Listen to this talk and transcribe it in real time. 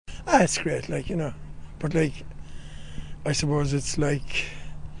It's great, like, but like, I suppose it's like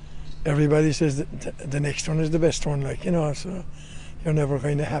everybody says that the next one is the best one, like, so you're never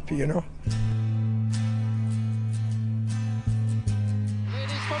kind of happy, Ladies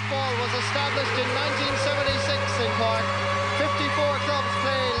football was established in 1976 in Cork. 54 clubs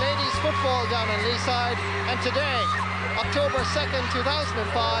play ladies football down in Leaside, and today, October 2nd,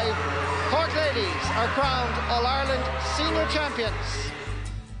 2005, Cork ladies are crowned All-Ireland Senior Champions.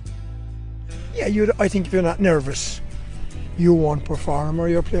 Yeah, I think if you're not nervous, you won't perform or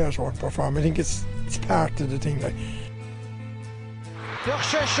your players won't perform. I think it's part of the thing. Like.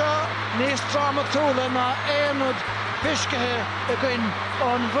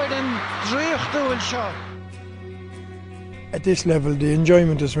 At this level, the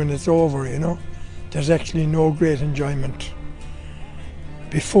enjoyment is when it's over, There's actually no great enjoyment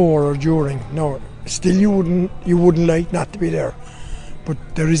before or during. No, still you wouldn't like not to be there, but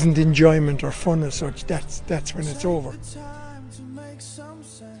there isn't enjoyment or fun as such. That's when it's over.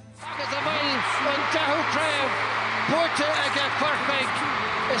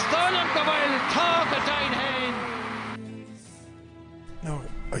 No,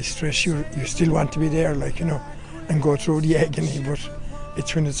 I stress you still want to be there, like, and go through the agony, but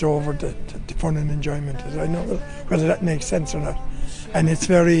it's when it's over that the fun and enjoyment is. I know whether that makes sense or not. And it's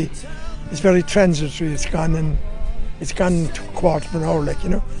very transitory. It's gone to a quarter of an hour, like,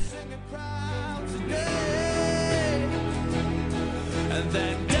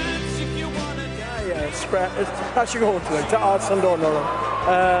 It's actually going to, like, to odds and done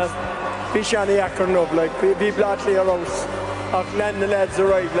around. Be shani acron up, like, be Buckley around. Of letting the lads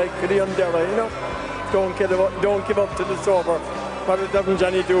arrive, like, for the underla, Don't give up to the sober. What it doesn't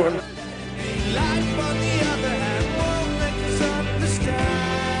Johnny do him.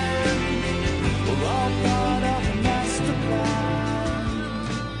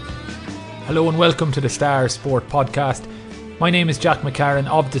 Hello and welcome to the Star Sport Podcast. My name is Jack McCarran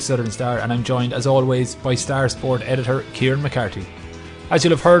of the Southern Star, and I'm joined as always by Star Sport editor Kieran McCarthy. As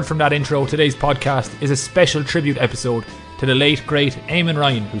you'll have heard from that intro, today's podcast is a special tribute episode to the late great Eamon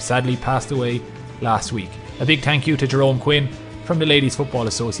Ryan, who sadly passed away last week. A big thank you to Jerome Quinn from the Ladies Football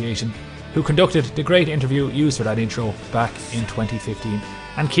Association, who conducted the great interview used for that intro back in 2015.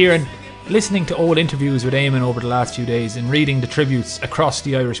 And Kieran, listening to old interviews with Eamon over the last few days and reading the tributes across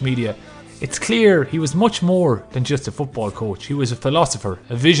the Irish media, it's clear he was much more than just a football coach. He was a philosopher,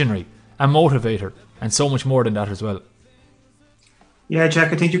 a visionary, a motivator, and so much more than that as well. Yeah,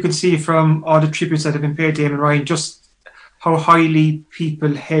 Jack, I think you can see from all the tributes that have been paid to Eamon Ryan just how highly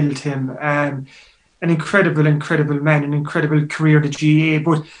people held him. An incredible man, an incredible career at the GAA.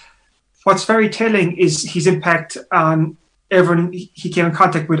 But what's very telling is his impact on everyone he came in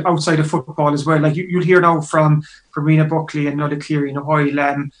contact with outside of football as well. Like you'll hear now from Rena, Buckley and Nollaig, Cleary in a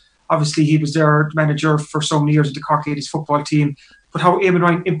while. Obviously, he was their manager for so many years at the Cork Ladies football team. But how Eamon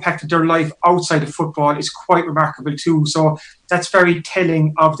Ryan impacted their life outside of football is quite remarkable too. So that's very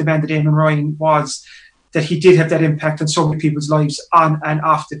telling of the man that Eamon Ryan was, that he did have that impact on so many people's lives on and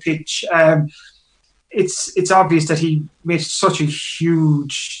off the pitch. It's obvious that he made such a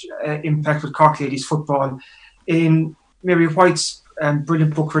huge impact with Cork Ladies football. In Mary White's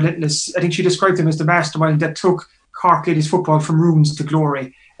brilliant book, Relentless, I think she described him as the mastermind that took Cork Ladies football from ruins to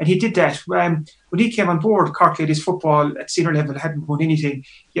glory. And he did that. When he came on board, Cork Ladies football at senior level hadn't won anything.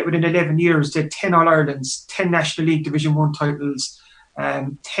 Yet within 11 years, they had 10 All-Irelands, 10 National League Division 1 titles,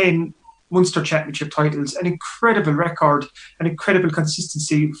 10 Munster Championship titles, an incredible record, an incredible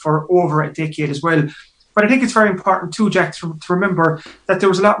consistency for over a decade as well. But I think it's very important too, Jack, to remember that there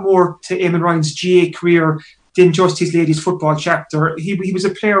was a lot more to Eamon Ryan's GA career than just his ladies football chapter. He was a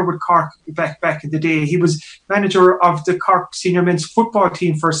player with Cork back in the day. He was manager of the Cork senior men's football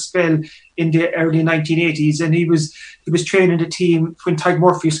team for a spell in the early 1980s, and he was training the team when Tyg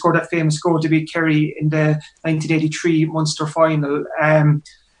Murphy scored that famous goal to beat Kerry in the 1983 Munster final.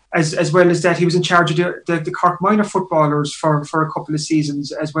 As well as that, he was in charge of the Cork minor footballers for a couple of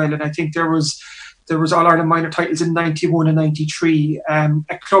seasons as well. And I think there was All-Ireland minor titles in 91 and 93.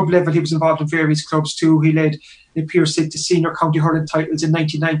 At club level, he was involved in various clubs too. He led the Pierce to senior county hurling titles in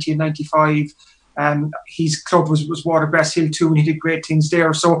 1990 and 95. His club was Watergrass Hill too, and he did great things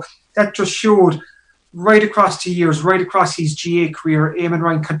there. So that just showed right across the years, right across his GA career, Eamon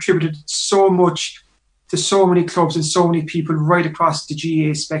Ryan contributed so much to so many clubs and so many people right across the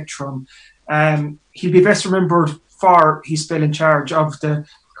GA spectrum. He'll be best remembered for his spell in charge of the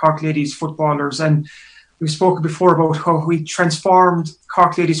Cork Ladies footballers. And we've spoken before about how he transformed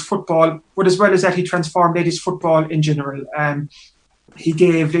Cork Ladies football, but as well as that, he transformed ladies football in general. He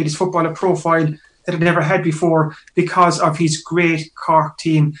gave ladies football a profile that it never had before because of his great Cork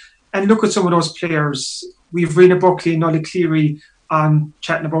team And look at some of those players. We've Rena, Buckley, Nollaig, Cleary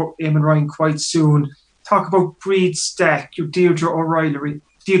chatting about Eamon Ryan quite soon. Talk about Breed Stack, your Deirdre O'Reilly,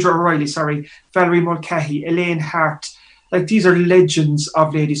 Valerie Mulcahy, Elaine Hart. Like, these are legends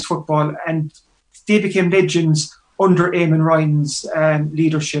of ladies football, and they became legends under Eamon Ryan's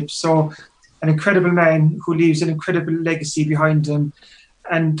leadership. So an incredible man who leaves an incredible legacy behind him.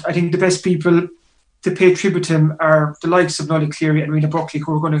 And I think the best people to pay tribute to him are the likes of Nollaig, Cleary and Rena Buckley,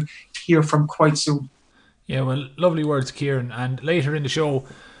 who we're going to hear from quite soon. Yeah, well, lovely words, Kieran. And later in the show,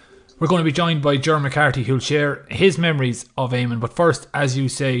 we're going to be joined by Ger McCarthy, who'll share his memories of Eamon. But first, as you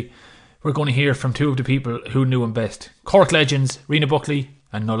say, we're going to hear from two of the people who knew him best. Cork legends, Rena Buckley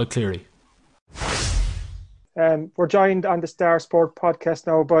and Nollaig Cleary. We're joined on the Star Sport podcast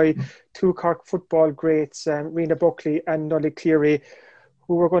now by two Cork football greats, Rena Buckley and Nollaig Cleary,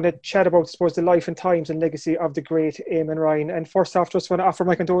 who we're going to chat about, I suppose, the life and times and legacy of the great Eamon Ryan. And first off, just want to offer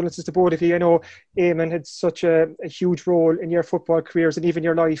my condolences to both of you. I know Eamon had such a huge role in your football careers and even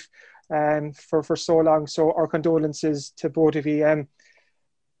your life for so long. So our condolences to both of you.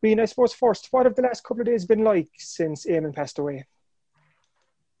 Rena, I suppose first, what have the last couple of days been like since Eamon passed away?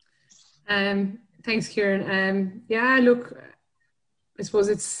 Thanks, Kieran. Yeah, look, I suppose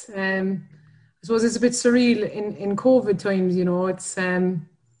it's a bit surreal in COVID times. You know, it's as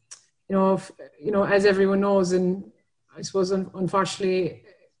everyone knows, and I suppose unfortunately,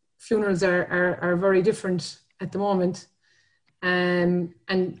 funerals are very different at the moment, and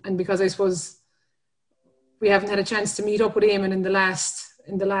because I suppose we haven't had a chance to meet up with Eamon in the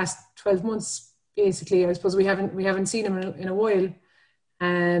last 12 months. Basically, I suppose we haven't seen him in a while.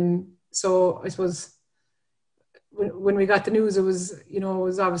 So I suppose when we got the news, it was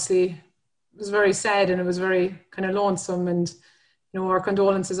very sad, and it was very kind of lonesome. And our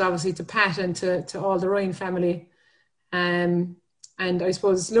condolences obviously to Pat and to all the Ryan family. And I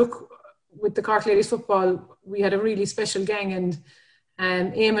suppose, look, with the Cork Ladies football, we had a really special gang, and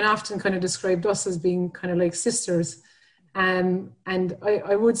Eamon often kind of described us as being kind of like sisters. And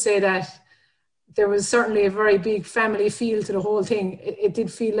I would say that there was certainly a very big family feel to the whole thing. It did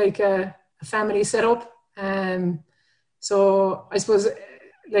feel like a family setup. So I suppose,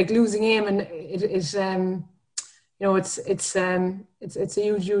 like, losing Eamon, it's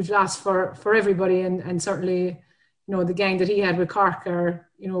a huge loss for everybody, and certainly, the gang that he had with Cork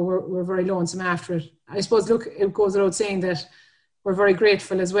were very lonesome after it. I suppose, look, it goes without saying that we're very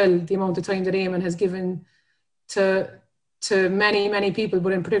grateful as well, the amount of time that Eamon has given to many people,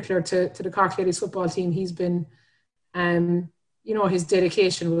 but in particular to the Cork Ladies football team. He's been, his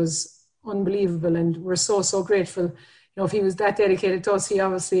dedication was unbelievable, and we're so grateful. If he was that dedicated to us, he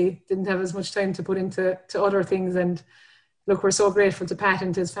obviously didn't have as much time to put into other things. And look, we're so grateful to Pat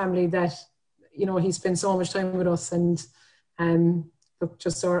and to his family that, he spent so much time with us, and look,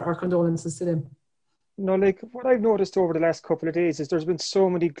 just our condolences to them. No, like, what I've noticed over the last couple of days is there's been so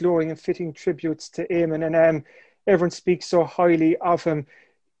many glowing and fitting tributes to Eamon, and everyone speaks so highly of him.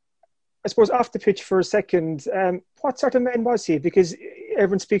 I suppose off the pitch for a second, what sort of man was he? Because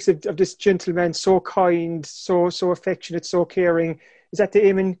everyone speaks of this gentleman, so kind, so affectionate, so caring. Is that the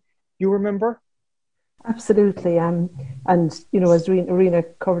Eamon you remember? Absolutely. And as Rena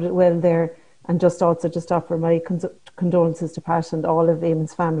covered it well there, and just offer my condolences to Pat and all of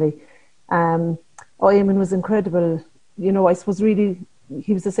Eamon's family. Eamon was incredible. I suppose really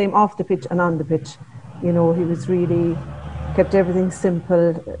he was the same off the pitch and on the pitch. He was really kept everything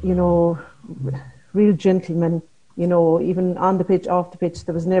simple, real gentleman, even on the pitch, off the pitch.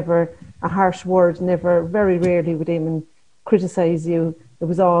 There was never a harsh word, very rarely would Eamon criticise you. There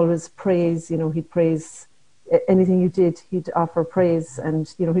was always praise, he'd praise anything you did, he'd offer praise,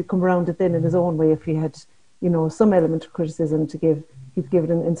 and, he'd come around it then in his own way if he had, some element of criticism to give. He'd give it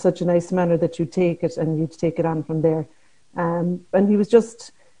in such a nice manner that you'd take it and you'd take it on from there. And he was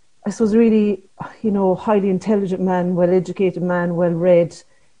just, I suppose, really, highly intelligent man, well-educated man, well-read,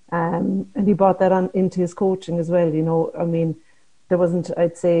 and he brought that on into his coaching as well. There wasn't,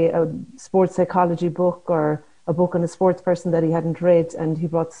 I'd say, a sports psychology book or a book on a sports person that he hadn't read, and he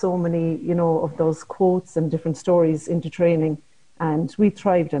brought so many, of those quotes and different stories into training, and we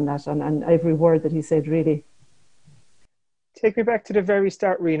thrived on that, and every word that he said, really. Take me back to the very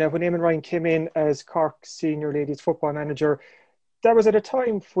start, Rena, when Eamon Ryan came in as Cork senior ladies football manager. That was at a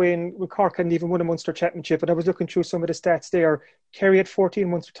time when Cork hadn't even won a Munster Championship, and I was looking through some of the stats there. Kerry had 14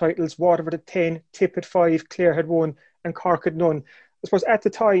 Munster titles, Waterford had 10, Tip had 5, Clare had 1, and Cork had none. I suppose at the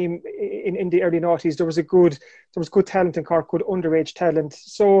time, in the early noughties, there was good talent in Cork, good underage talent.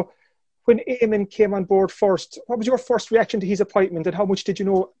 So when Eamon came on board first, what was your first reaction to his appointment, and how much did you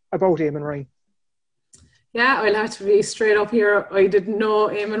know about Eamon Ryan? Yeah, I'll have to be straight up here. I didn't know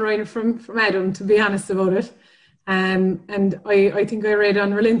Eamon Ryan from Adam, to be honest about it. And I think I read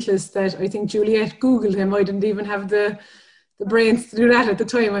on Relentless that I think Juliet Googled him. I didn't even have the brains to do that at the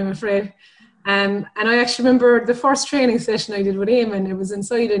time, I'm afraid. And I actually remember the first training session I did with Eamon. It was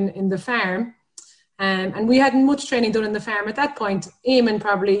inside in the farm. And we hadn't much training done in the farm at that point. Eamon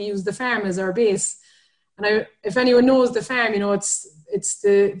probably used the farm as our base. And if anyone knows the farm, it's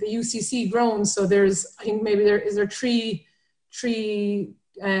the UCC grounds. So there's, I think maybe there are three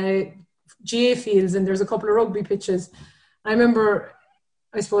GA fields, and there's a couple of rugby pitches. I remember,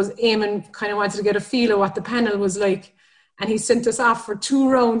 I suppose Eamon kind of wanted to get a feel of what the panel was like, and he sent us off for 2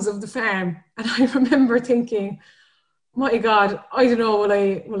 rounds of the farm. And I remember thinking, my God, I don't know,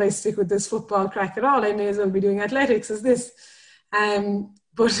 will I stick with this football crack at all? I may as well be doing athletics as this.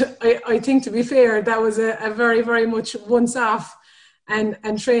 But I think, to be fair, that was a very, very much once off,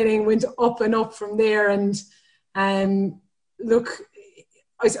 and training went up and up from there. And look,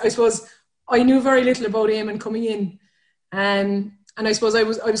 I suppose I knew very little about Eamon coming in, and I suppose I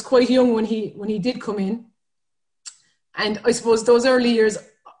was quite young when he did come in. And I suppose those early years,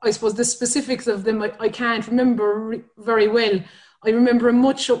 I suppose the specifics of them I can't remember very well. I remember him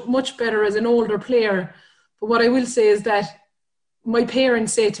much better as an older player. But what I will say is that my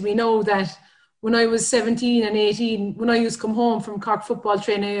parents say to me now that when I was 17 and 18, when I used to come home from Cork football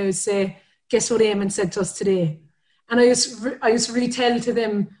training, I used to say, guess what Eamon said to us today? And I used to retell to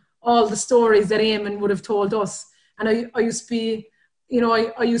them all the stories that Eamon would have told us. And I used to be,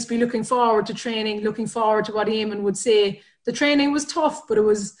 I used to be looking forward to training, looking forward to what Eamon would say. The training was tough, but it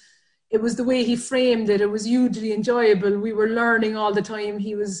was the way he framed it. It was hugely enjoyable. We were learning all the time.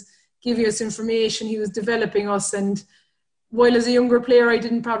 He was giving us information. He was developing us. And while as a younger player, I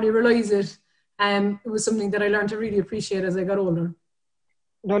didn't probably realise it. It was something that I learned to really appreciate as I got older.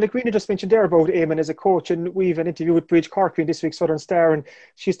 No, like Rena just mentioned there about Eamon as a coach, and we've an interview with Bridge Corky in this week's Southern Star, and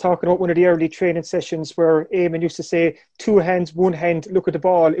she's talking about one of the early training sessions where Eamon used to say 2 hands, 1 hand, look at the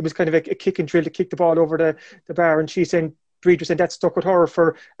ball. It was kind of a kicking drill to kick the ball over the bar, and she's saying, Bridge was saying that stuck with her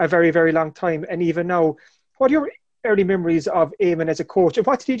for a very, very long time. And even now, what are your early memories of Eamon as a coach, and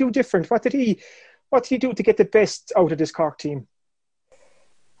what did he do different? What did he do to get the best out of this Cork team?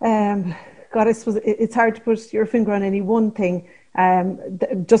 God, I suppose it's hard to put your finger on any one thing.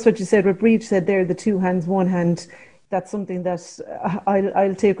 Just what you said, what Breach said there, the 2 hands, 1 hand, that's something that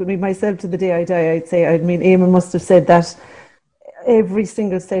I'll take with me myself to the day I die, I'd say. I mean, Eamon must have said that every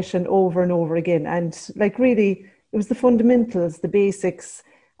single session over and over again. And like, really, it was the fundamentals, the basics.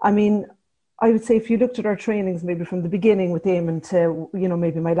 I mean, I would say if you looked at our trainings maybe from the beginning with Eamon to,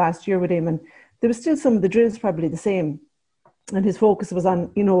 maybe my last year with Eamon, there was still some of the drills probably the same. And his focus was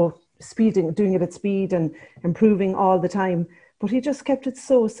on, speeding, doing it at speed and improving all the time. But he just kept it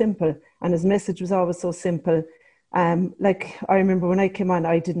so simple, and his message was always so simple. Like, I remember when I came on,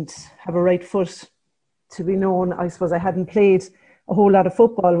 I didn't have a right foot to be known. I suppose I hadn't played a whole lot of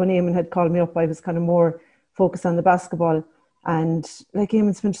football when Eamon had called me up. I was kind of more focused on the basketball. And like,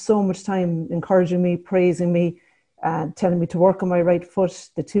 Eamon spent so much time encouraging me, praising me, telling me to work on my right foot,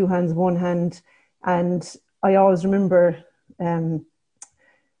 the 2 hands, 1 hand. And I always remember Eamon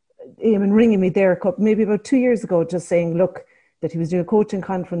ringing me there maybe about 2 years ago, just saying, look, that he was doing a coaching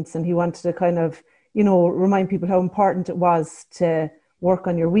conference and he wanted to kind of, remind people how important it was to work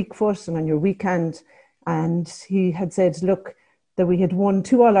on your weak foot and on your weak hand. And he had said, look, that we had won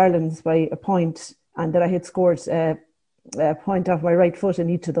 2 All-Irelands by a point, and that I had scored a point off my right foot in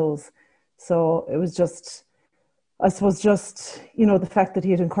each of those. So it was just, I suppose, the fact that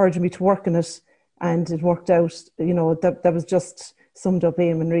he had encouraged me to work on it, and it worked out, that was just summed up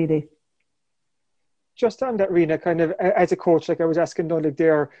Eamon, really. Just on that, Rena, kind of as a coach, like I was asking Nollaig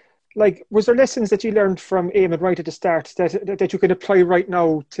there, like, was there lessons that you learned from Eamon right at the start that you can apply right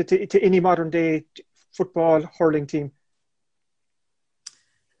now to any modern day football hurling team?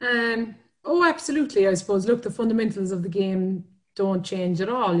 Oh, absolutely. I suppose, look, the fundamentals of the game don't change at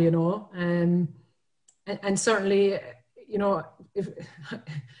all, and certainly, if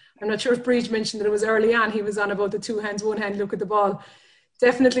I'm not sure if Breach mentioned that it was early on, he was on about the 2 hands, 1 hand, look at the ball.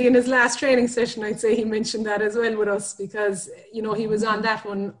 Definitely in his last training session, I'd say he mentioned that as well with us, because, he was on that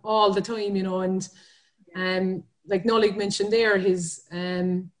one all the time, and like Nollaig mentioned there, his,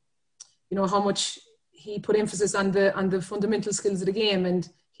 how much he put emphasis on the fundamental skills of the game, and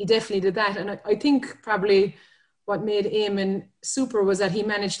he definitely did that. And I think probably what made Eamon super was that he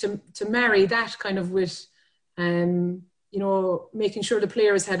managed to marry that kind of with, making sure the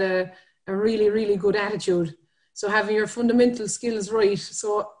players had a really, really good attitude. So having your fundamental skills right.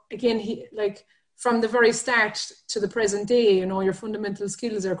 So again, from the very start to the present day, your fundamental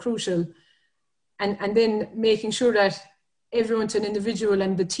skills are crucial. and then making sure that everyone to an individual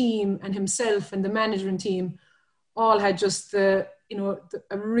and the team and himself and the management team all had just a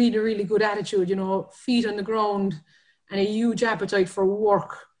really, really good attitude, feet on the ground and a huge appetite for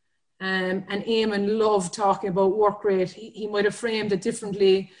work. And Eamon loved talking about work rate. He might have framed it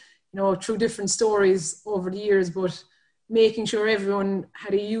differently, through different stories over the years, but making sure everyone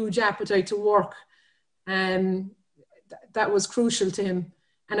had a huge appetite to work. That was crucial to him.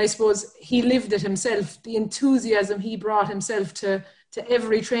 And I suppose he lived it himself. The enthusiasm he brought himself to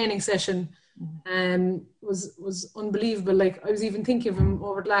every training session was unbelievable. Like, I was even thinking of him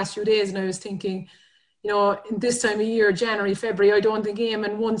over the last few days, and I was thinking, in this time of year, January, February, I don't think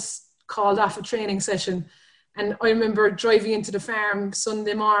Eamon once called off a training session. And I remember driving into the farm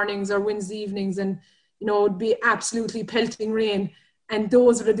Sunday mornings or Wednesday evenings, and it would be absolutely pelting rain. And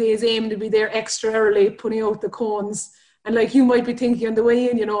those were the days Eamon would be there extra early, putting out the cones. And like, you might be thinking on the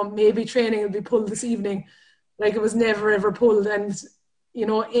way in, maybe training will be pulled this evening. Like, it was never ever pulled. And,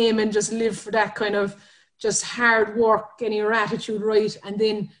 Eamon just lived for that kind of just hard work, getting your attitude right, and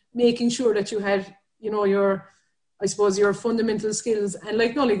then making sure that you had, your fundamental skills. And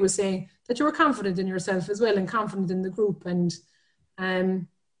like Nollaig was saying, that you were confident in yourself as well and confident in the group. And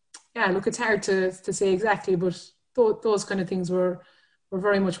it's hard to say exactly, but those kind of things were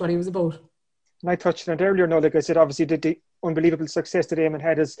very much what he was about. And I touched on it earlier, Nollaig. I said, obviously, the unbelievable success that Eamon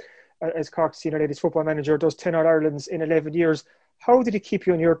had as Cork senior ladies football manager, those 10 All-Irelands in 11 years. How did he keep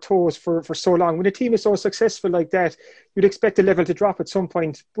you on your toes for so long? When a team is so successful like that, you'd expect the level to drop at some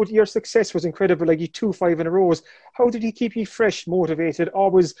point. But your success was incredible, like you 2-5 in a row. How did he keep you fresh, motivated,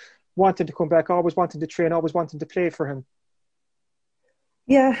 always wanting to come back, always wanting to train, always wanting to play for him?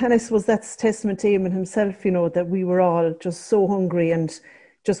 Yeah, and I suppose that's testament to Eamon himself, that we were all just so hungry and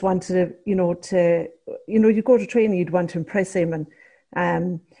just wanted to, you go to training, you'd want to impress Eamon.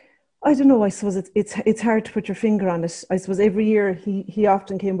 I don't know, I suppose it's hard to put your finger on it. I suppose every year he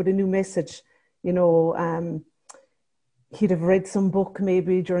often came with a new message. He'd have read some book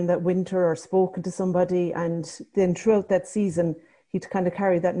maybe during that winter or spoken to somebody, and then throughout that season he'd kind of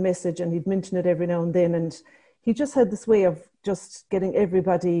carry that message and he'd mention it every now and then. And he just had this way of just getting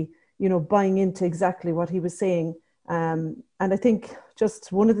everybody, buying into exactly what he was saying. And I think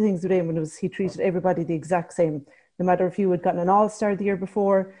just one of the things with Eamon was he treated everybody the exact same. No matter if you had gotten an all-star the year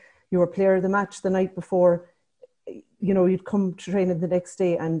before, you were player of the match the night before, you'd come to training the next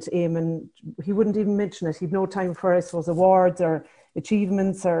day, and Eamon, he wouldn't even mention it. He'd no time for, I suppose, awards or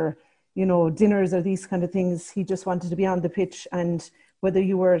achievements or, dinners or these kind of things. He just wanted to be on the pitch, and whether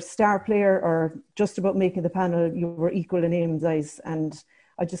you were a star player or just about making the panel, you were equal in Eamon's eyes. And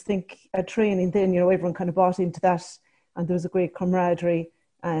I just think at training then, everyone kind of bought into that, and there was a great camaraderie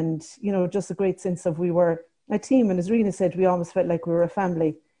and, just a great sense of we were a team. And as Rena said, we almost felt like we were a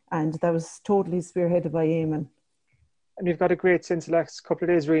family, and that was totally spearheaded by Eamon. And you've got a great sense the last couple of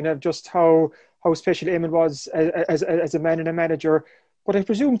days, Rena, of just how special Eamon was as a man and a manager. But I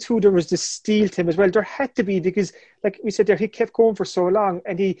presume too there was this steel to him as well. There had to be, because like we said there, he kept going for so long,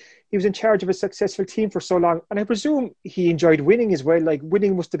 and he was in charge of a successful team for so long. And I presume he enjoyed winning as well. Like,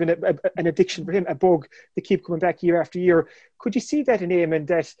 winning must have been an addiction for him, a bug to keep coming back year after year. Could you see that in Eamon,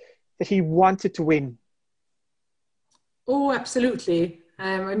 that he wanted to win? Oh, absolutely.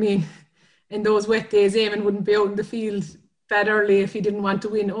 In those wet days, Eamon wouldn't be out in the field that early if he didn't want to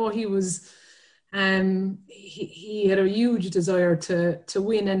win. Oh, he was, he had a huge desire to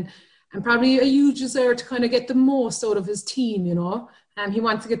win, and probably a huge desire to kind of get the most out of his team, he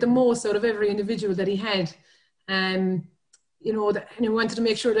wanted to get the most out of every individual that he had. And he wanted to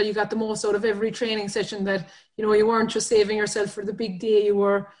make sure that you got the most out of every training session, that, you weren't just saving yourself for the big day, you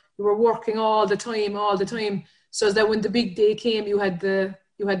were working all the time, so that when the big day came, you had the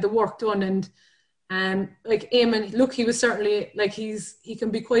work done. And like Eamon, look, he was certainly, like, he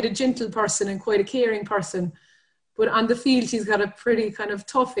can be quite a gentle person and quite a caring person, but on the field he's got a pretty kind of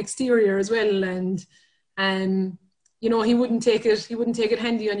tough exterior as well. And he wouldn't take it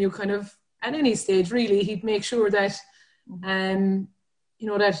handy on you kind of at any stage really. He'd make sure that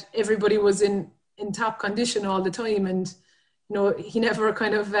that everybody was in top condition all the time, and he never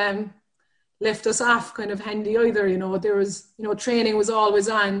kind of left us off kind of handy either. There was, training was always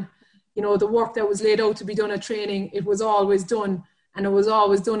on. The work that was laid out to be done at training, it was always done, and it was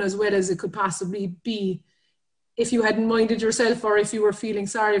always done as well as it could possibly be. If you hadn't minded yourself, or if you were feeling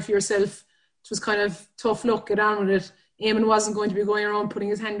sorry for yourself, it was kind of tough luck, get on with it. Eamon wasn't going to be going around putting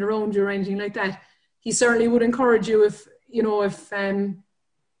his hand around you or anything like that. He certainly would encourage you if you were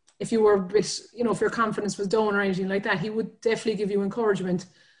a bit, if your confidence was down or anything like that. He would definitely give you encouragement.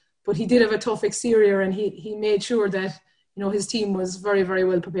 But he did have a tough exterior, and he made sure that, his team was very, very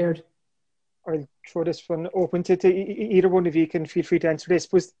well prepared. I'll throw this one open to either one of you. Can feel free to answer this.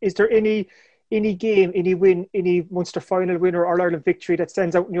 Is there any game, any win, any Munster final win or All-Ireland victory that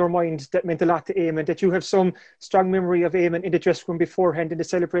stands out in your mind that meant a lot to Eamon, that you have some strong memory of Eamon in the dressing room beforehand, in the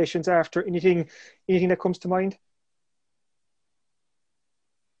celebrations after? Anything that comes to mind?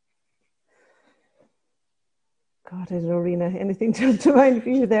 God, I don't know, Rena. Anything to mind for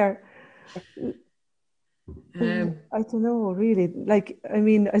you there? I don't know, really. Like, I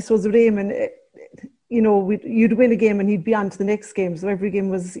mean, I suppose with Eamon, you know, you'd win a game and he'd be on to the next game. So every game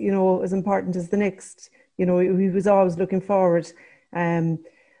was, you know, as important as the next. You know, he was always looking forward. I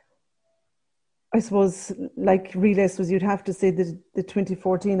suppose, like really, I suppose you'd have to say the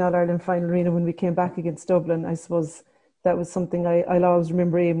 2014 All-Ireland final, Rena, when we came back against Dublin. I suppose that was something I'll always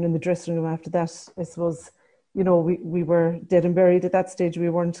remember Eamon in the dressing room after that. I suppose, you know, we were dead and buried at that stage. We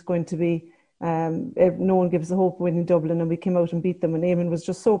weren't going to be, no one gives a hope of winning Dublin, and we came out and beat them. And Eamon was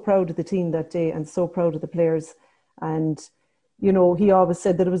just so proud of the team that day and so proud of the players. And, you know, he always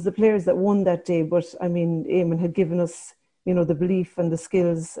said that it was the players that won that day. But, I mean, Eamon had given us, you know, the belief and the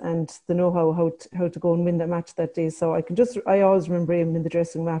skills and the know-how how to go and win that match that day. So I always remember Eamon in the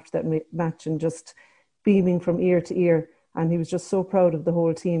dressing room after that match and just beaming from ear to ear. And he was just so proud of the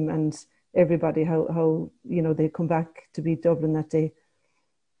whole team and everybody, how you know, they come back to beat Dublin that day.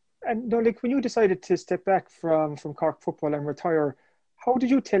 And Nollaig, when you decided to step back from Cork football and retire, how did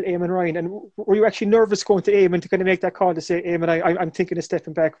you tell Eamon Ryan? And were you actually nervous going to Eamon to kind of make that call to say, Eamon, I'm thinking of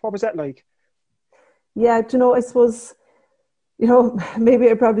stepping back? What was that like? Yeah, you know, I suppose, you know, maybe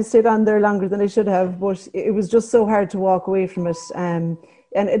I probably stayed on there longer than I should have, but it was just so hard to walk away from it. And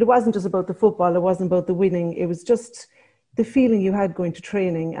it wasn't just about the football, it wasn't about the winning, it was just the feeling you had going to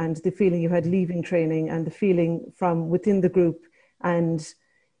training and the feeling you had leaving training and the feeling from within the group. And,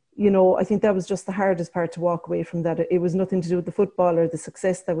 you know, I think that was just the hardest part, to walk away from that. It was nothing to do with the football or the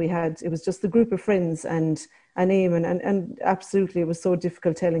success that we had. It was just the group of friends and Eamon. And absolutely, it was so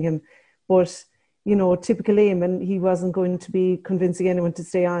difficult telling him. But, you know, typical Eamon, he wasn't going to be convincing anyone to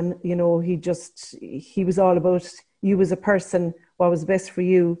stay on. You know, he was all about you as a person, what was best for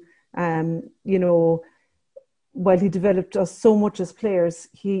you. You know, while he developed us so much as players,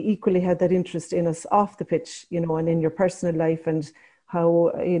 he equally had that interest in us off the pitch, you know, and in your personal life and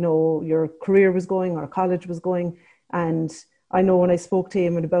how, you know, your career was going or college was going. And I know when I spoke to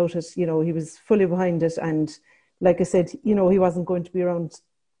him about it, you know, he was fully behind it. And like I said, you know, he wasn't going to be around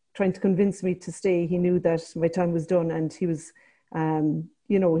trying to convince me to stay. He knew that my time was done, and he was,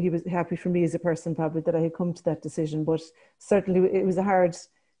 you know, he was happy for me as a person probably that I had come to that decision. But certainly it was a hard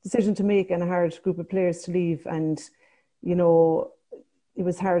decision to make and a hard group of players to leave. And, you know, it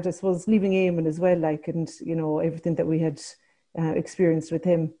was hard, I suppose, leaving Eamon as well, like, and, you know, everything that we had experienced with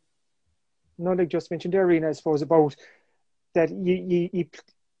him. Nollaig just mentioned there, Rena, I suppose, about that you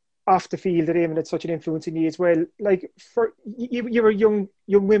off the field, that Eamon had such an influence in you as well. Like, for you were young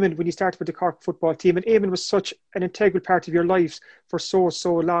women when you started with the Cork football team, and Eamon was such an integral part of your lives for so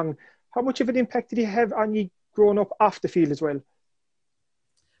long. How much of an impact did he have on you growing up off the field as well?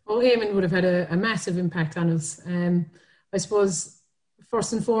 Oh, Eamon would have had a massive impact on us. I suppose,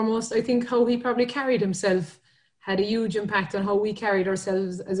 first and foremost, I think how he probably carried himself had a huge impact on how we carried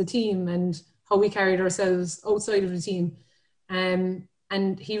ourselves as a team and how we carried ourselves outside of the team.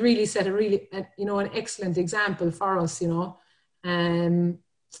 And he really set an excellent example for us, you know. And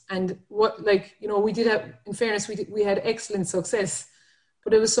what, like, you know, we did have, in fairness, we had excellent success,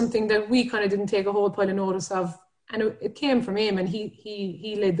 but it was something that we kind of didn't take a whole pile of notice of. And it came from him, and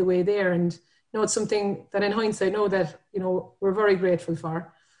he led the way there. And, you know, it's something that in hindsight, know that, you know, we're very grateful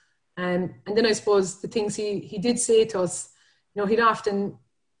for. And then I suppose the things he did say to us, you know, he'd often,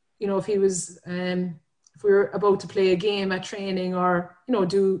 you know, if he was, if we were about to play a game at training or, you know,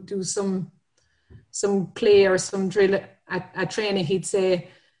 do some play or some drill at training, he'd say,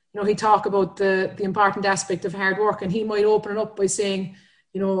 you know, he'd talk about the important aspect of hard work, and he might open it up by saying,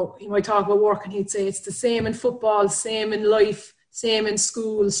 you know, he might talk about work and he'd say it's the same in football, same in life, same in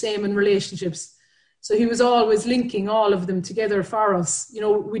school, same in relationships. So he was always linking all of them together for us. You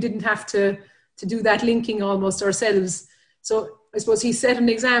know, we didn't have to do that linking almost ourselves. So I suppose he set an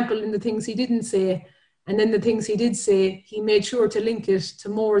example in the things he didn't say. And then the things he did say, he made sure to link it to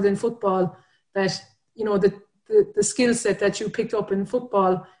more than football, that, you know, the skill set that you picked up in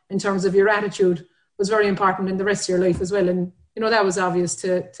football in terms of your attitude was very important in the rest of your life as well. And, you know, that was obvious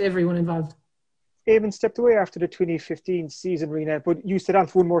to everyone involved. Eamon stepped away after the 2015 season, Rena, but you stayed on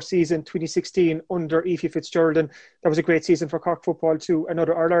for one more season, 2016, under Efi Fitzgerald, and that was a great season for Cork football too,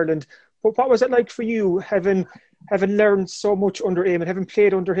 another All-Ireland. But what was it like for you, having learned so much under Eamon, having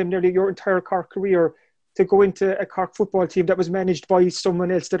played under him nearly your entire Cork career? to go into a Cork football team that was managed by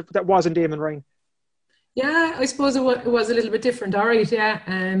someone else that wasn't Eamon Ryan? Yeah, I suppose it was a little bit different. All right,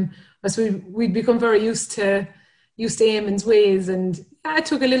 yeah. As we'd become very used to Eamon's ways, and it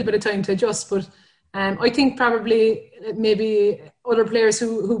took a little bit of time to adjust. But I think probably maybe other players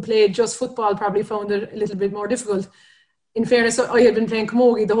who played just football probably found it a little bit more difficult. In fairness, I had been playing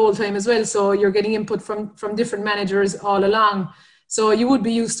camogie the whole time as well, so you're getting input from different managers all along. So you would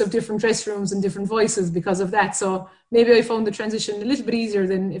be used to different dressing rooms and different voices because of that. So maybe I found the transition a little bit easier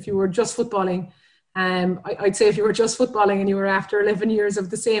than if you were just footballing. I'd say if you were just footballing and you were after 11 years of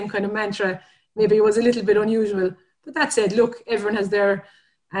the same kind of mantra, maybe it was a little bit unusual. But that said, look, everyone has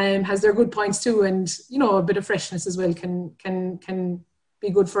their good points too, and a bit of freshness as well can be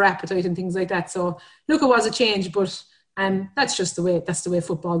good for appetite and things like that. So look, it was a change, but that's the way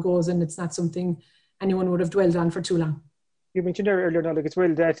football goes, and it's not something anyone would have dwelled on for too long. You mentioned earlier, Nollaig, as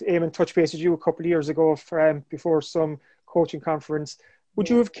well, that Eamon touched base with you a couple of years ago before some coaching conference. Would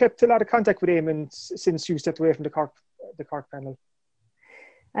you have kept a lot of contact with Eamon since you stepped away from the Cork panel?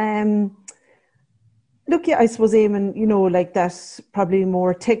 Look, yeah, I suppose Eamon, like that, probably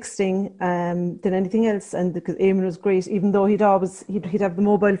more texting than anything else. And because Eamon was great, even though he'd have the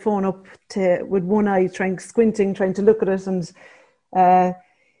mobile phone up with one eye, squinting, trying to look at it, and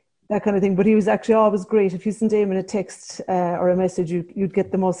that kind of thing. But he was actually always great. If you sent Eamon a text or a message, you'd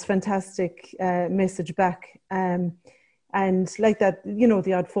get the most fantastic message back. And like that,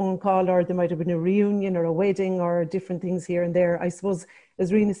 the odd phone call, or there might have been a reunion or a wedding or different things here and there. I suppose,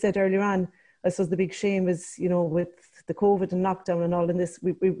 as Rena said earlier on, I suppose the big shame is, with the COVID and lockdown and all in this,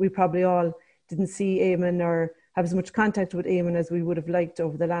 we probably all didn't see Eamon or have as much contact with Eamon as we would have liked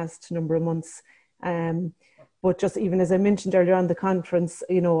over the last number of months. But just even as I mentioned earlier on the conference,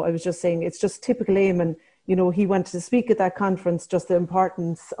 I was just saying it's just typical Eamon. He wanted to speak at that conference, just the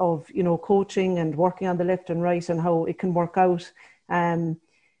importance of, coaching and working on the left and right and how it can work out and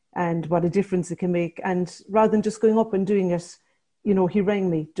what a difference it can make. And rather than just going up and doing it, he rang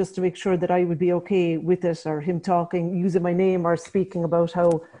me just to make sure that I would be okay with it, or him talking, using my name or speaking about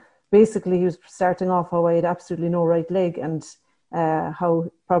how basically he was starting off how I had absolutely no right leg, and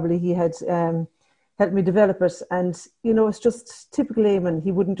how probably he had helped me develop it. And, it's just typical Eamon.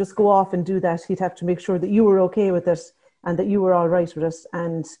 He wouldn't just go off and do that. He'd have to make sure that you were okay with it and that you were all right with it.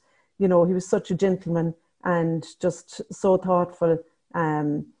 And, he was such a gentleman and just so thoughtful.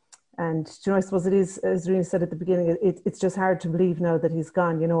 And, I suppose it is, as Rena said at the beginning, it's just hard to believe now that he's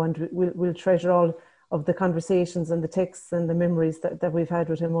gone, and we'll treasure all of the conversations and the texts and the memories that we've had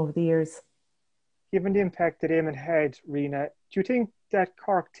with him over the years. Given the impact that Eamon had, Rena, do you think that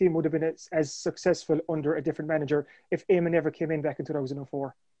Cork team would have been as successful under a different manager if Eamon ever came in back in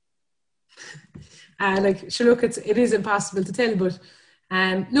 2004? Look, it is impossible to tell, but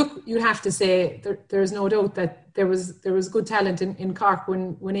look, you'd have to say there's no doubt that there was good talent in Cork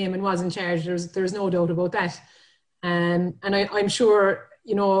when Eamon was in charge. There's no doubt about that. And I'm sure,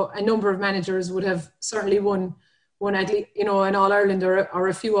 a number of managers would have certainly won at least, an All-Ireland or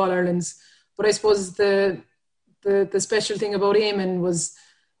a few All-Irelands. But I suppose the special thing about Eamon was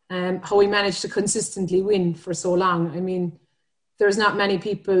how he managed to consistently win for so long. I mean, there's not many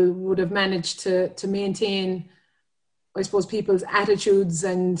people who would have managed to maintain, I suppose, people's attitudes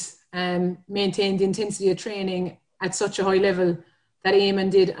and maintain the intensity of training at such a high level that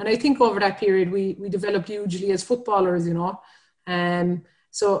Eamon did. And I think over that period, we developed hugely as footballers,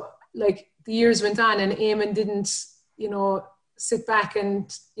 So, the years went on and Eamon didn't, sit back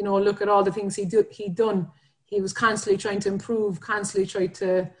and, look at all the things he'd done. He was constantly trying to improve, constantly trying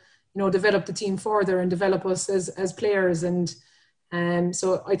to, develop the team further and develop us as players. And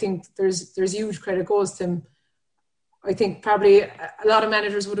so I think there's huge credit goes to him. I think probably a lot of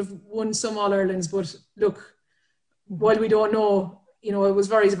managers would have won some All-Irelands, but look, while we don't know, it was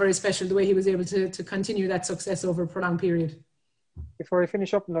very, very special the way he was able to continue that success over a prolonged period. Before I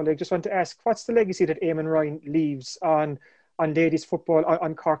finish up, Nollaig, I just want to ask, what's the legacy that Eamon Ryan leaves on ladies football,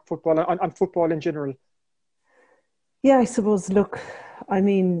 on Cork football, on football in general? Yeah, I suppose, look, I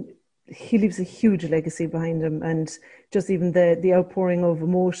mean, he leaves a huge legacy behind him, and just even the outpouring of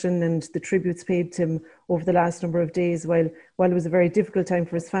emotion and the tributes paid to him over the last number of days, while it was a very difficult time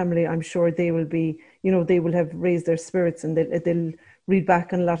for his family, I'm sure they will be, they will have raised their spirits, and they'll read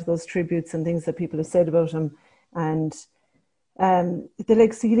back on a lot of those tributes and things that people have said about him. And the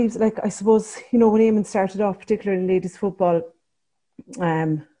legacy he leaves, I suppose, when Eamon started off, particularly in ladies football,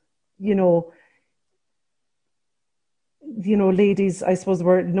 ladies, I suppose,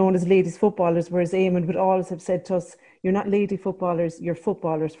 were known as ladies footballers, whereas Eamon would always have said to us, you're not lady footballers, you're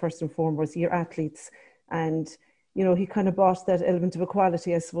footballers first and foremost, you're athletes. And, he kind of brought that element of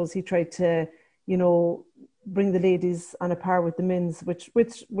equality. I suppose he tried to, bring the ladies on a par with the men's, which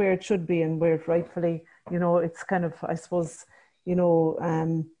where it should be and where it rightfully, it's kind of, I suppose,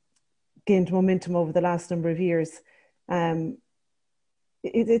 gained momentum over the last number of years.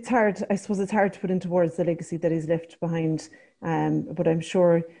 It's hard, I suppose it's hard to put into words the legacy that he's left behind. But I'm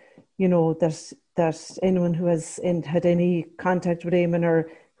sure, that anyone who has had any contact with Eamon or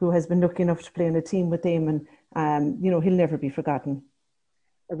who has been lucky enough to play in a team with Eamon, he'll never be forgotten.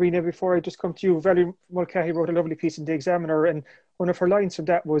 Rena, before I just come to you, Valerie Mulcahy wrote a lovely piece in The Examiner, and one of her lines from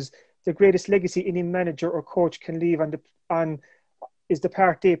that was, the greatest legacy any manager or coach can leave on is the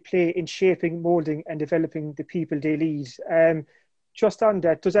part they play in shaping, moulding and developing the people they lead. Just on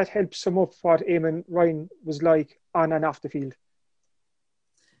that, does that help sum up what Eamon Ryan was like on and off the field?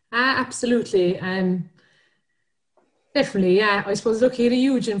 Absolutely. Definitely, yeah. I suppose, look, he had a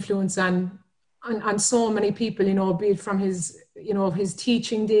huge influence on so many people, be it from his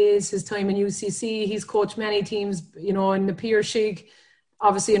teaching days, his time in UCC. He's coached many teams, in the Pearshig,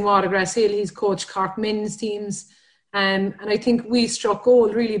 obviously in Watergrass Hill. He's coached Cork men's teams. And I think we struck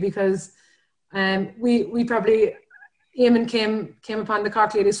gold really because we probably, Eamon came upon the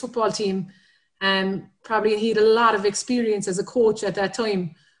Cork ladies football team, and probably he had a lot of experience as a coach at that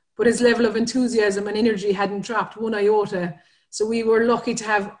time, but his level of enthusiasm and energy hadn't dropped one iota. So we were lucky to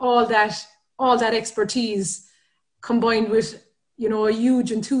have all that expertise combined with, a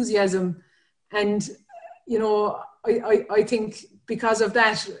huge enthusiasm. And, I think because of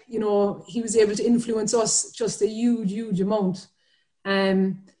that, he was able to influence us just a huge, huge amount.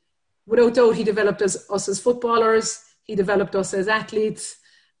 Without doubt, he developed us as footballers. He developed us as athletes.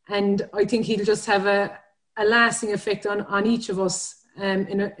 And I think he'll just have a lasting effect on each of us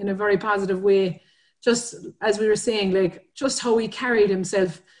in a very positive way. Just as we were saying, like just how he carried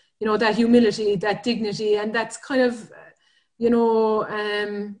himself, that humility, that dignity, and that's kind of,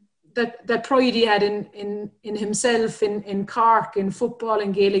 that pride he had in himself, in Cork, in football,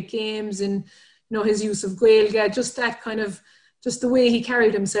 in Gaelic games, and, his use of Gaeilge, just that kind of, just the way he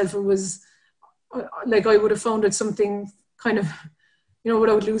carried himself. It was like, I would have found it something kind of,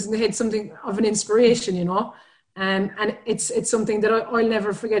 without losing the head, something of an inspiration, and it's something that I'll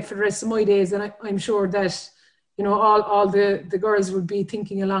never forget for the rest of my days. And I'm sure that, all the girls would be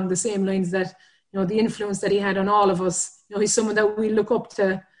thinking along the same lines, that, the influence that he had on all of us. He's someone that we look up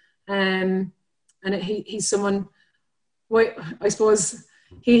to, and he's someone, I suppose,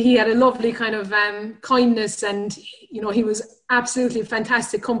 he had a lovely kind of kindness, and, he was absolutely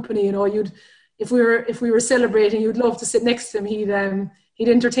fantastic company. If we were celebrating, you'd love to sit next to him. He'd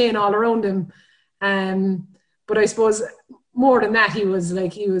entertain all around him. But I suppose more than that, he was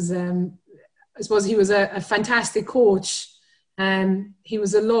a fantastic coach, and he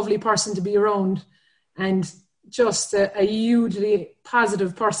was a lovely person to be around, and just a hugely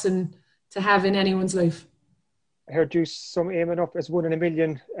positive person to have in anyone's life. I heard you sum Eamon up as 1 in a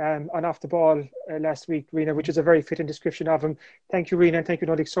million on off the ball last week, Rena, which is a very fitting description of him. Thank you, Rena, and thank you,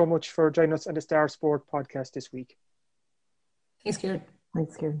 Nollaig, so much for joining us on the Star Sport podcast this week. Thanks, Kieran.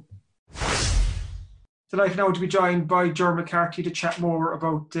 Thanks, Kieran. Delighted now to be joined by Ger McCarthy to chat more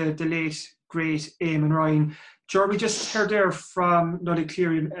about the late, great Eamon Ryan. Ger, we just heard there from Nollaig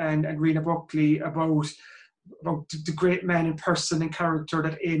Cleary and Rena Buckley about the great man in person and character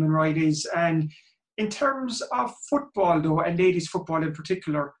that Eamon Ryan is. And in terms of football, though, and ladies football in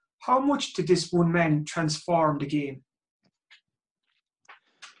particular, how much did this one man transform the game?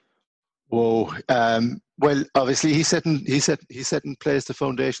 Whoa. Well, obviously he set in place the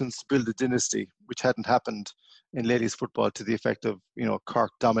foundations to build a dynasty, which hadn't happened in ladies football to the effect of,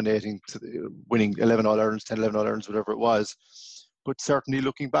 Cork dominating, winning 11 All-Irelands, 10, 11 All-Irelands, whatever it was. But certainly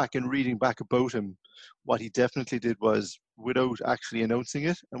looking back and reading back about him, what he definitely did was, without actually announcing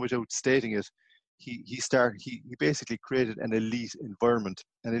it and without stating it, he basically created an elite environment,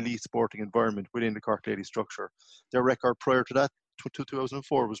 an elite sporting environment within the Cork ladies structure. Their record prior to that,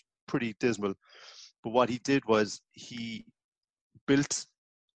 2004, was pretty dismal. But what he did was he built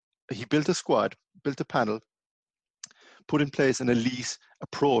a squad, built a panel, put in place an elite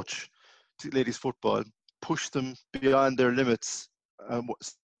approach to ladies football, pushed them beyond their limits.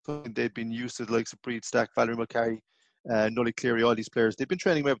 They'd been used to the likes of Breed Stack, Valerie Mulcahy, Nollaig Cleary, all these players. They'd been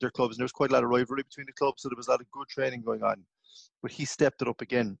training with their clubs, and there was quite a lot of rivalry between the clubs, so there was a lot of good training going on. But he stepped it up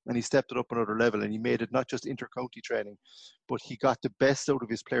again, and he stepped it up another level, and he made it not just inter-county training, but he got the best out of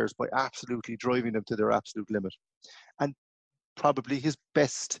his players by absolutely driving them to their absolute limit. And probably his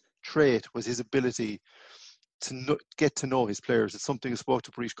best trait was his ability to get to know his players. It's something I spoke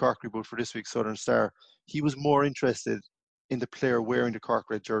to Patrice Corkery about for this week's Southern Star. He was more interested in the player wearing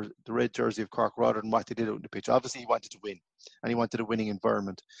the red jersey of Cork, rather than what they did out on the pitch. Obviously, he wanted to win, and he wanted a winning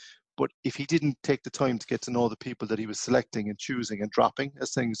environment. But if he didn't take the time to get to know the people that he was selecting and choosing and dropping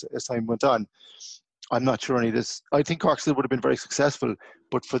as time went on, I'm not sure any of this. I think Cork still would have been very successful,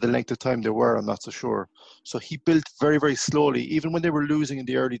 but for the length of time they were, I'm not so sure. So he built very, very slowly. Even when they were losing in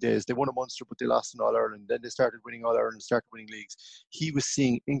the early days, they won a Munster, but they lost in All-Ireland. Then they started winning All-Ireland, started winning leagues. He was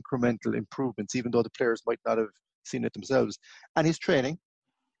seeing incremental improvements, even though the players might not have seen it themselves. And his training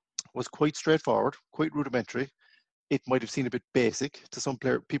was quite straightforward, quite rudimentary. It might have seemed a bit basic to some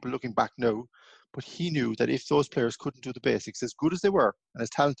people looking back now, but he knew that if those players couldn't do the basics, as good as they were and as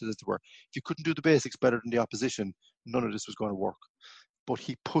talented as they were, if you couldn't do the basics better than the opposition, none of this was going to work. But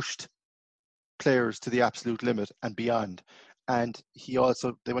he pushed players to the absolute limit and beyond. And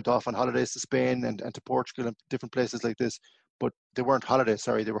they went off on holidays to Spain and to Portugal and different places like this. But they weren't holidays,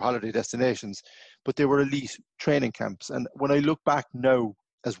 they were holiday destinations. But they were elite training camps. And when I look back now,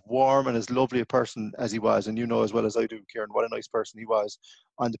 as warm and as lovely a person as he was, and you know as well as I do, Kieran, what a nice person he was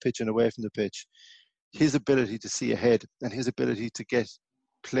on the pitch and away from the pitch, his ability to see ahead and his ability to get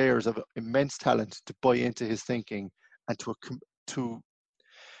players of immense talent to buy into his thinking and to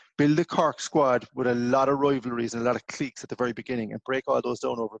build a Cork squad with a lot of rivalries and a lot of cliques at the very beginning and break all those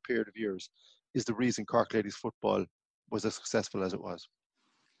down over a period of years is the reason Cork ladies football was as successful as it was.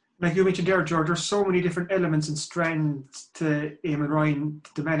 Like you mentioned there, George, there's so many different elements and strands to Eamon Ryan,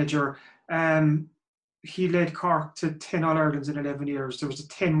 the manager. He led Cork to 10 All-Irelands in 11 years. There was the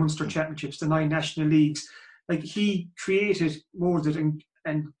 10 Munster Championships, the 9 National Leagues. Like he created, molded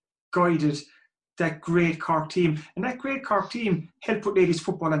and guided that great Cork team. And that great Cork team helped put ladies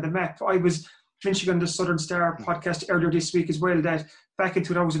football on the map. I was mentioning on the Southern Star podcast earlier this week as well that back in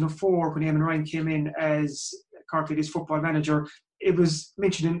 2004 when Eamon Ryan came in as Cork ladies football manager, it was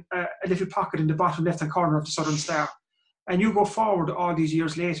mentioned in a little pocket in the bottom left-hand corner of the Southern Star. And you go forward all these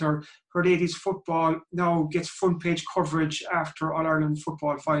years later, where ladies football now gets front-page coverage after All-Ireland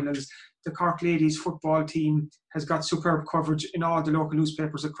football finals. The Cork ladies football team has got superb coverage in all the local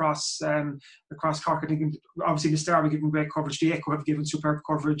newspapers across Cork. I think obviously the Star have given great coverage. The Echo have given superb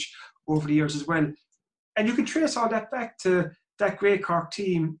coverage over the years as well. And you can trace all that back to that great Cork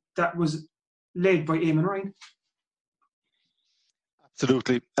team that was led by Eamon Ryan.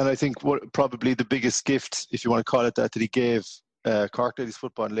 Absolutely. And I think probably the biggest gift, if you want to call it that he gave Cork ladies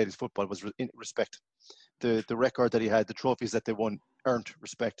football and ladies football was respect. The record that he had, the trophies that they won, earned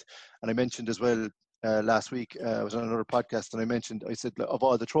respect. And I mentioned as well last week, I was on another podcast and I said, of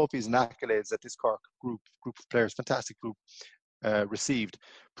all the trophies and accolades that this Cork group of players, fantastic group, received,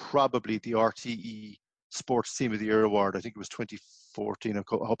 probably the RTE Sports Team of the Year award, I think it was 2014, I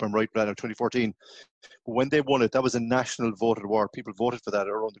hope I'm right, Brad, 2014. But when they won it, that was a national voted award. People voted for that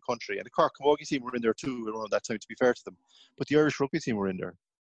around the country. And the Cork Camogie team were in there too around that time, to be fair to them. But the Irish rugby team were in there.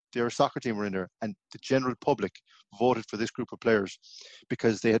 The Irish soccer team were in there. And the general public voted for this group of players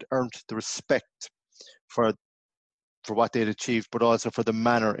because they had earned the respect for what they had achieved, but also for the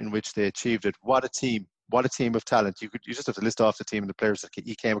manner in which they achieved it. What a team. What a team of talent. You just have to list off the team and the players that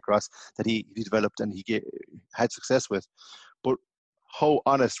he came across, that he developed and he had success with. But how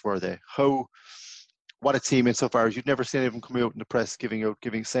honest were they? What a team insofar as you'd never seen any of them come out in the press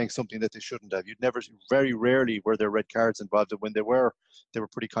saying something that they shouldn't have. Very rarely were there red cards involved. And when they were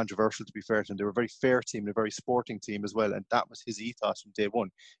pretty controversial, to be fair to them. They were a very fair team and a very sporting team as well. And that was his ethos from day one.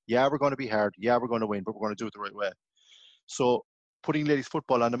 Yeah, we're going to be hard. Yeah, we're going to win, but we're going to do it the right way. So putting ladies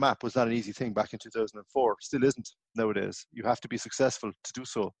football on the map was not an easy thing back in 2004. Still isn't nowadays. You have to be successful to do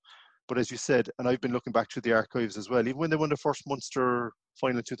so. But as you said, and I've been looking back through the archives as well, even when they won the first Munster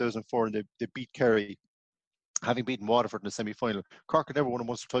final in 2004 and they beat Kerry, having beaten Waterford in the semi-final, Cork had never won a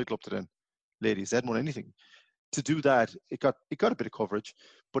Munster title up to then. Ladies, they hadn't won anything. To do that, it got a bit of coverage,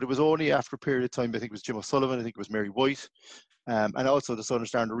 but it was only after a period of time. I think it was Jim O'Sullivan, I think it was Mary White, and also the Southern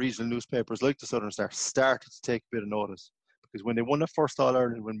Star and the regional newspapers like the Southern Star started to take a bit of notice. Because when they won the first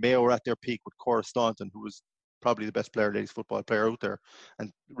All-Ireland, when Mayo were at their peak with Cora Staunton, who was probably the best ladies football player out there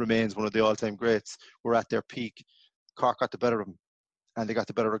and remains one of the all-time greats, were at their peak, Cork got the better of them. And they got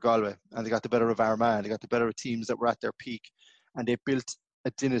the better of Galway, and they got the better of Armagh, they got the better of teams that were at their peak. And they built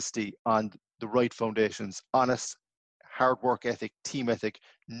a dynasty on the right foundations, honest, hard work ethic, team ethic.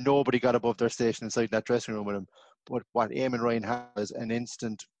 Nobody got above their station inside that dressing room with him. But what Eamon Ryan has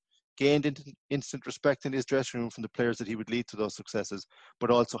gained instant respect in his dressing room from the players that he would lead to those successes,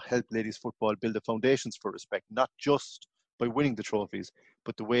 but also help ladies football build the foundations for respect, not just by winning the trophies,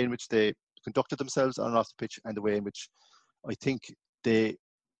 but the way in which they conducted themselves on and off the pitch, and the way in which I think they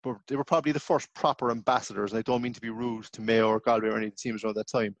were probably the first proper ambassadors. And I don't mean to be rude to Mayo or Galway or any of the teams around that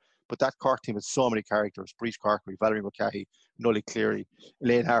time, but that Cork team had so many characters: Breach Corkery, Valerie McCarthy, Nollaig, Cleary,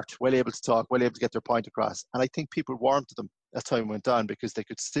 Elaine Hart, well able to talk, well able to get their point across. And I think people warmed to them. as time went on, because they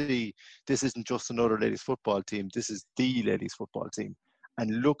could see this isn't just another ladies football team, this is the ladies football team.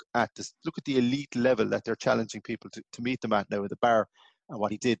 And look at the elite level that they're challenging people to meet them at now at the bar. And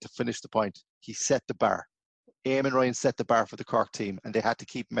what he did to finish the point, he set the bar. Eamon Ryan set the bar for the Cork team, and they had to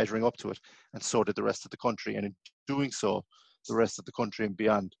keep measuring up to it, and so did the rest of the country. And in doing so, the rest of the country and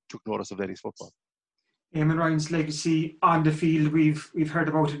beyond took notice of ladies football. Eamon Ryan's legacy on the field, we've heard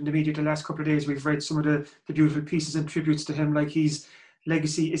about it in the media the last couple of days. We've read some of the beautiful pieces and tributes to him. Like, his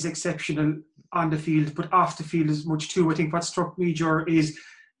legacy is exceptional on the field, but off the field is much too. I think what struck me, Ger, is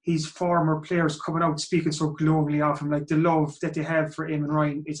his former players coming out speaking so glowingly of him. Like, the love that they have for Eamon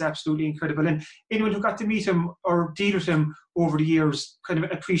Ryan is absolutely incredible. And anyone who got to meet him or deal with him over the years kind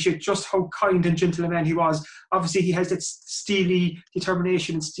of appreciate just how kind and gentle a man he was. Obviously, he has that steely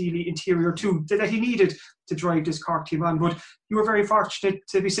determination and steely interior too that he needed to drive this Cork team on. But you were very fortunate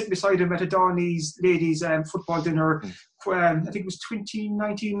to be sitting beside him at a Donny's ladies football dinner. I think it was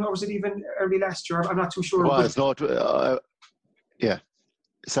 2019, or was it even early last year? I'm not too sure. It was not. Yeah.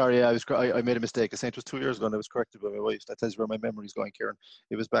 Sorry, I made a mistake. I think it was 2 years ago, and I was corrected by my wife. That tells you where my memory's going, Kieran.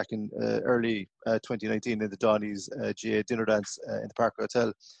 It was back in early 2019 in the Donny's GA dinner dance in the Park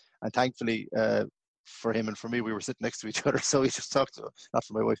Hotel. And thankfully, for him and for me, we were sitting next to each other. So we just talked, not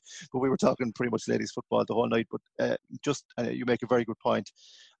for my wife, but we were talking pretty much ladies football the whole night. But you make a very good point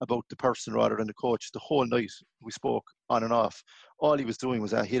about the person rather than the coach. The whole night we spoke on and off. All he was doing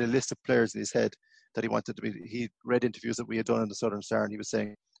was he had a list of players in his head that he wanted to be. He read interviews that we had done in the Southern Star, and he was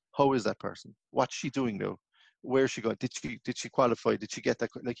saying, how is that person? What's she doing now? Where's she going? Did she qualify? Did she get that?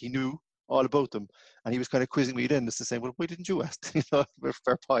 Like, he knew all about them, and he was kind of quizzing me then, just to say, well, why didn't you ask?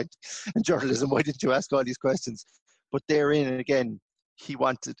 Fair point. In journalism, why didn't you ask all these questions? But therein, and again, he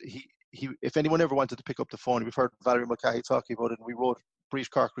if anyone ever wanted to pick up the phone, we've heard Valerie McCarthy talking about it, and we wrote, Brief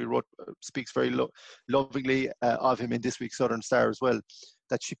Cork speaks very lovingly of him in this week's Southern Star as well,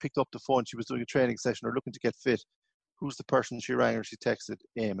 that she picked up the phone, she was doing a training session or looking to get fit. Who's the person she rang or she texted?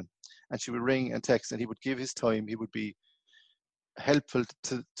 Eamon. And she would ring and text, and he would give his time. He would be helpful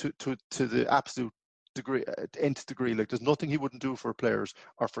to the absolute degree, nth degree. Like, there's nothing he wouldn't do for players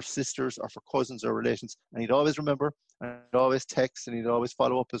or for sisters or for cousins or relations. And he'd always remember, and he'd always text, and he'd always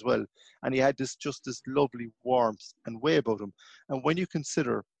follow up as well. And he had this lovely warmth and way about him. And when you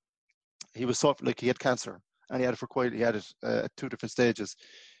consider he was suffering, like, he had cancer, and he had it at 2 different stages.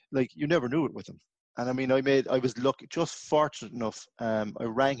 Like, you never knew it with him. And I mean, I was lucky, just fortunate enough. I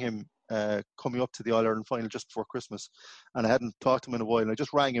rang him coming up to the All-Ireland final just before Christmas, and I hadn't talked to him in a while. And I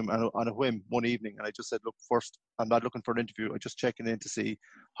just rang him on a whim one evening, and I just said, look, first, I'm not looking for an interview. I'm just checking in to see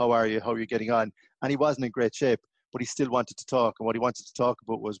how are you getting on. And he wasn't in great shape, but he still wanted to talk. And what he wanted to talk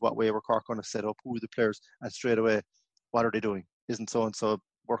about was what way were Cork going to set up, who are the players, and straight away, what are they doing? Isn't so-and-so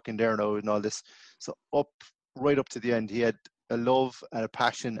working there now and all this? So right up to the end, he had a love and a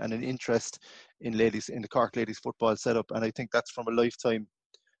passion and an interest in the Cork ladies football setup, and I think that's from a lifetime.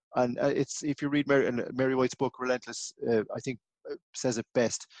 And it's, if you read Mary White's book Relentless, I think says it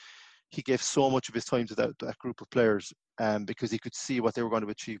best. He gave so much of his time to that group of players, because he could see what they were going to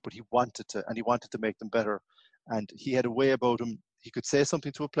achieve, but he wanted to make them better. And he had a way about him. He could say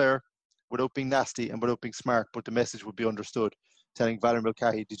something to a player without being nasty and without being smart, but the message would be understood. Telling Valerie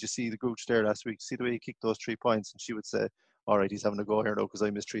Mulcahy, did you see the Gooch there last week? See the way he kicked those 3 points? And she would say, all right, he's having a go here now because I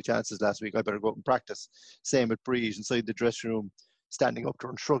missed 3 chances last week. I better go up and practice. Same with Breege inside the dressing room, standing up to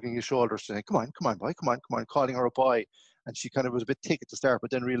her and shrugging his shoulders, saying, come on, boy, come on, calling her a boy. And she kind of was a bit thick at the start,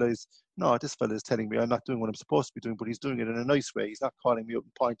 but then realised, no, this fella is telling me I'm not doing what I'm supposed to be doing, but he's doing it in a nice way. He's not calling me up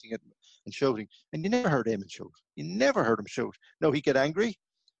and pointing at me and shouting. And you never heard Eamon shout. You never heard him shout. No, he'd get angry,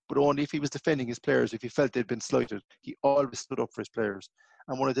 but only if he was defending his players, if he felt they'd been slighted. He always stood up for his players.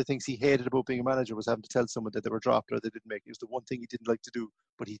 And one of the things he hated about being a manager was having to tell someone that they were dropped or they didn't make it. It was the one thing he didn't like to do,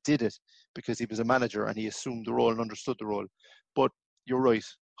 but he did it because he was a manager and he assumed the role and understood the role. But you're right.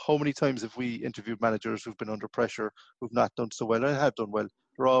 How many times have we interviewed managers who've been under pressure, who've not done so well and have done well?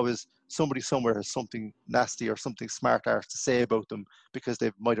 They're always, somebody somewhere has something nasty or something smart arse to say about them because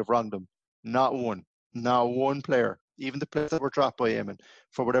they might have wronged them. Not one player, even the players that were dropped by Eamon,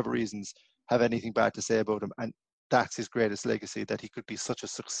 for whatever reasons, have anything bad to say about him. And that's his greatest legacy, that he could be such a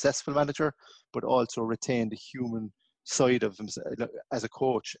successful manager, but also retain the human side of him as a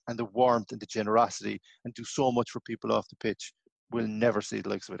coach and the warmth and the generosity and do so much for people off the pitch. We'll never see the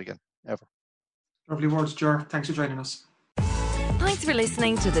likes of it again, ever. Lovely words, Ger. Thanks for joining us. Thanks for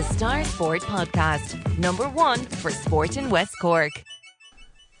listening to the Star Sport Podcast, #1 for sport in West Cork.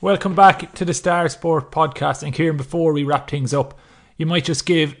 Welcome back to the Star Sport Podcast. And Kieran, before we wrap things up, you might just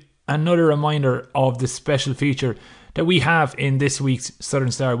give another reminder of the special feature that we have in this week's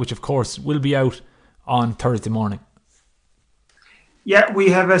Southern Star, which of course will be out on Thursday morning. Yeah, we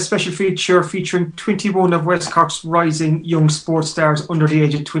have a special feature featuring 21 of West Cork's rising young sports stars under the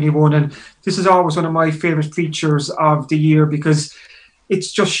age of 21. And this is always one of my favourite features of the year because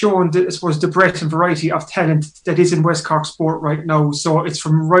it's just shown, I suppose, the breadth and variety of talent that is in West Cork sport right now. So it's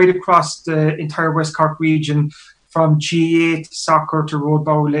from right across the entire West Cork region, from GAA to soccer to road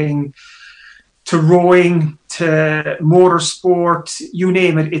bowling to rowing to motorsport, you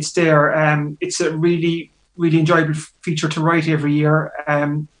name it, it's there. It's a really enjoyable feature to write every year.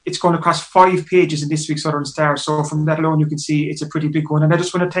 It's going across 5 pages in this week's Southern Star, so from that alone you can see it's a pretty big one. And I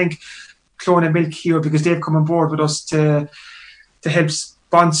just want to thank Clone and Milk here because they've come on board with us to help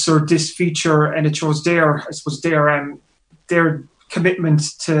sponsor this feature, and it shows their commitment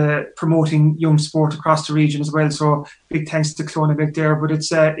to promoting young sport across the region as well. So big thanks to Clone and Milk there. But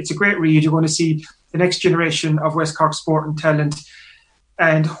it's a great read. You're going to see the next generation of West Cork sport and talent.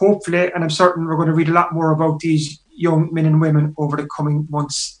 And hopefully, and I'm certain, we're going to read a lot more about these young men and women over the coming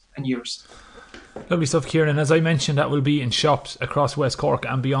months and years. Lovely stuff, Kieran. As I mentioned, that will be in shops across West Cork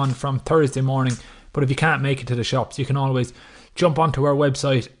and beyond from Thursday morning. But if you can't make it to the shops, you can always jump onto our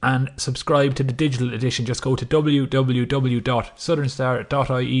website and subscribe to the digital edition. Just go to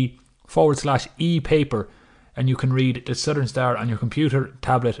www.southernstar.ie/e-paper and you can read the Southern Star on your computer,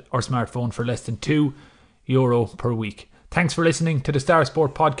 tablet or smartphone for less than €2 per week. Thanks for listening to the Star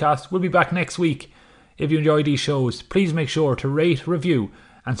Sport Podcast. We'll be back next week. If you enjoy these shows, please make sure to rate, review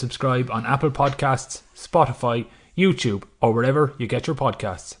and subscribe on Apple Podcasts, Spotify, YouTube or wherever you get your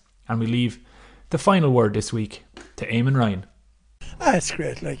podcasts. And we leave the final word this week to Eamon Ryan. It's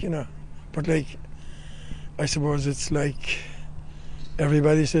great, but I suppose it's like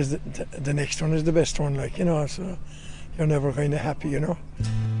everybody says that the next one is the best one, so you're never kind of happy, Ladies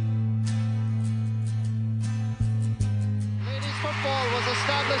football was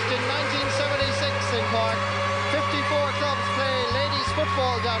established in 1976 in Cork. 54 clubs play ladies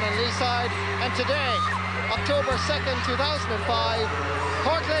football down in Leaside, and today, October 2nd, 2005,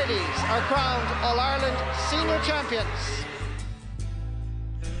 Cork ladies are crowned All-Ireland Senior Champions.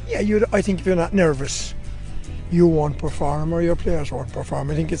 Yeah, I think if you're not nervous, you won't perform or your players won't perform.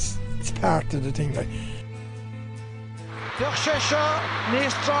 I think it's part of the thing.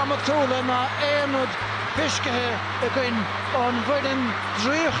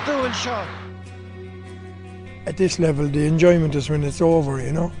 At this level, the enjoyment is when it's over,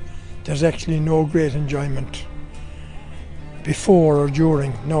 There's actually no great enjoyment before or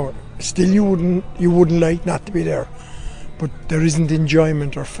during. No, still you wouldn't like not to be there. But there isn't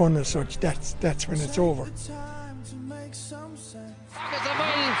enjoyment or fun as such. That's when it's over.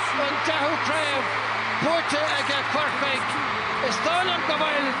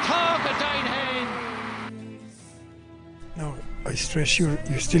 Now, I stress you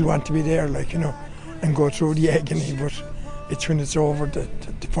still want to be there, and go through the agony, but it's when it's over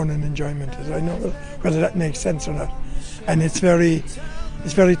that the fun and enjoyment is. I know whether that makes sense or not. And it's very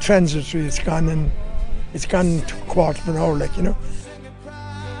transitory. It's gone to a quarter of an hour,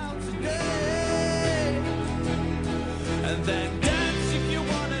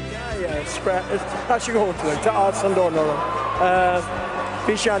 It's actually going to odds and done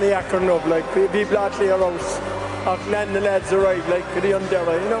be shani akron up, be Buckley arouse. Then the lads arrive, the underdog,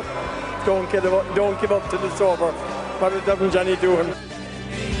 Don't give up till it's over. What it doesn't Johnny doing.